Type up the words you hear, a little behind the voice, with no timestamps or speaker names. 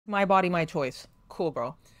My body, my choice. Cool,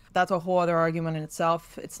 bro. That's a whole other argument in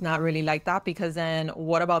itself. It's not really like that because then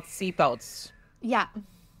what about seatbelts? Yeah.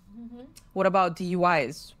 What about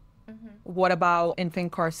DUIs? What about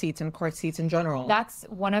infant car seats and car seats in general? That's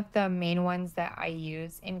one of the main ones that I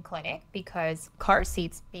use in clinic because car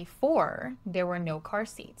seats, before there were no car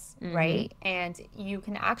seats, right? And you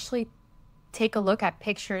can actually take a look at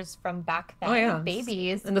pictures from back then. Oh, yeah.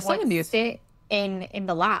 Babies In the would 70s. sit in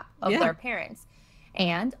the lap of Yeah. their parents.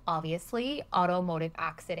 And obviously, automotive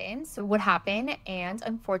accidents would happen. And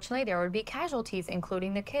unfortunately, there would be casualties,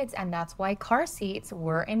 including the kids. And that's why car seats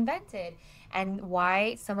were invented and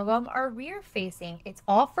why some of them are rear facing. It's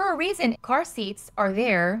all for a reason. Car seats are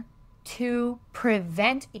there to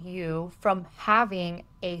prevent you from having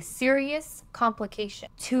a serious complication,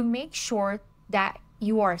 to make sure that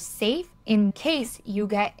you are safe in case you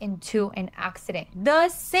get into an accident. The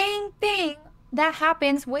same thing that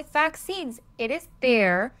happens with vaccines. It is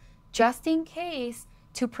there just in case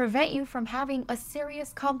to prevent you from having a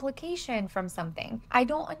serious complication from something. I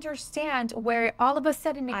don't understand where all of a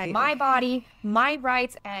sudden it's my body, my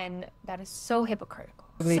rights, and that is so hypocritical.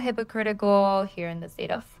 So hypocritical here in the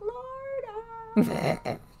state of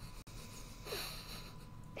Florida.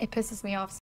 It pisses me off